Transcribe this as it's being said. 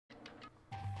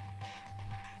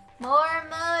More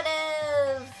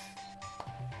motive!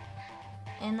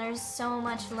 And there's so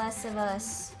much less of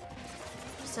us.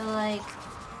 So, like,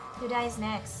 who dies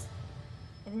next?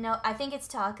 No, I think it's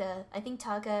Taka. I think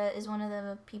Taka is one of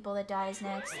the people that dies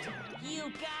next.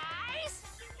 You guys?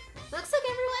 Looks like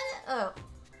everyone... Oh.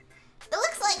 It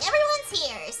looks like everyone's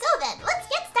here. So then, let's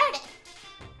get started.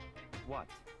 What?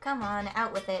 Come on,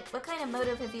 out with it. What kind of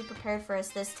motive have you prepared for us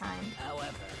this time?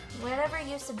 However... Whatever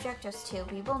you subject us to,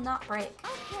 we will not break.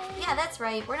 Okay. Yeah, that's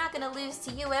right. We're not gonna lose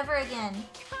to you ever again.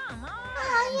 Come on!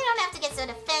 Oh, you don't have to get so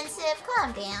defensive.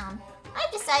 Calm down.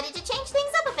 I've decided to change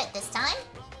things up a bit this time.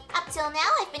 Up till now,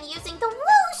 I've been using the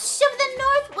whoosh of the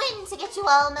north wind to get you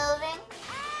all moving.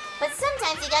 But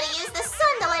sometimes you gotta use the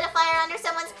sun to light a fire under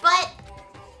someone's butt.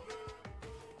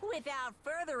 Without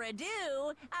further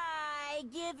ado, I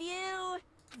give you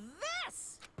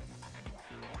this!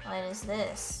 What is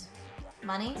this?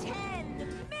 Money? $10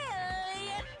 million!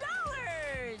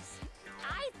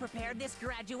 I've prepared this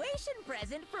graduation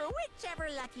present for whichever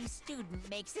lucky student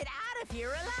makes it out of here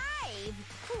alive.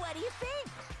 What do you think?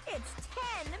 It's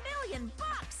 10 million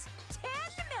bucks! 10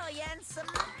 million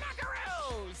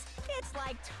smackaroos! It's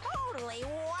like totally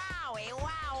wowie,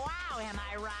 wow, am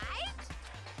I right?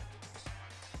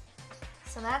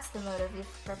 So that's the motive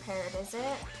you've prepared, is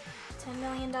it? $10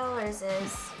 million is...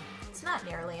 It's not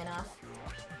nearly enough.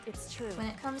 It's true. When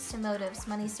it comes to motives,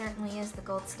 money certainly is the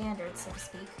gold standard, so to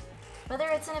speak. Whether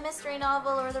it's in a mystery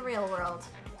novel or the real world.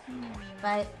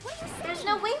 But there's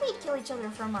no way we'd kill each other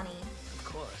for money. Of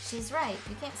course. She's right.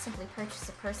 You can't simply purchase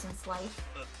a person's life.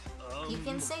 You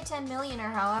can say 10 million or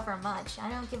however much. I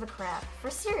don't give a crap. For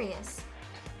serious.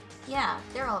 Yeah,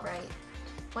 they're alright.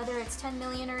 Whether it's 10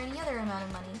 million or any other amount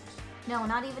of money. No,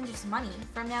 not even just money.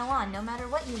 From now on, no matter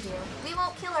what you do, we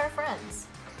won't kill our friends.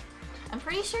 I'm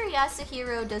pretty sure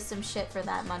Yasuhiro does some shit for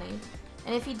that money.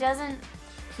 And if he doesn't,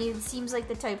 he seems like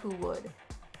the type who would.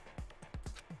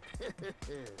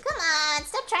 Come on,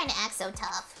 stop trying to act so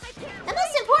tough. The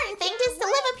most important thing is to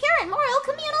live a pure and moral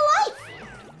communal life.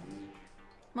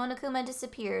 Monokuma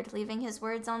disappeared, leaving his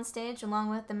words on stage along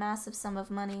with the massive sum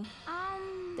of money.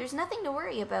 There's nothing to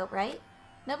worry about, right?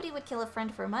 Nobody would kill a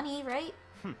friend for money, right?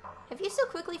 Have you so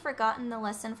quickly forgotten the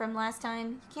lesson from last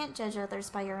time? You can't judge others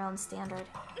by your own standard.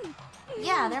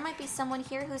 Yeah, there might be someone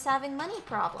here who's having money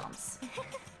problems.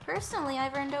 Personally,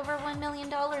 I've earned over $1 million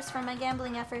from my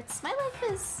gambling efforts. My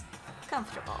life is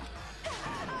comfortable.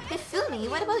 Hifumi,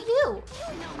 what about you?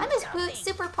 I'm a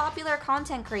super popular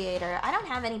content creator. I don't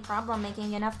have any problem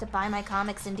making enough to buy my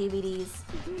comics and DVDs.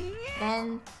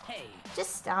 Then,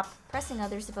 just stop. Pressing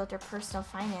others about their personal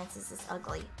finances is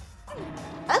ugly.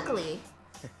 Ugly?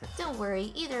 Don't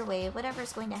worry, either way,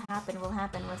 whatever's going to happen will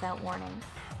happen without warning.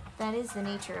 That is the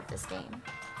nature of this game.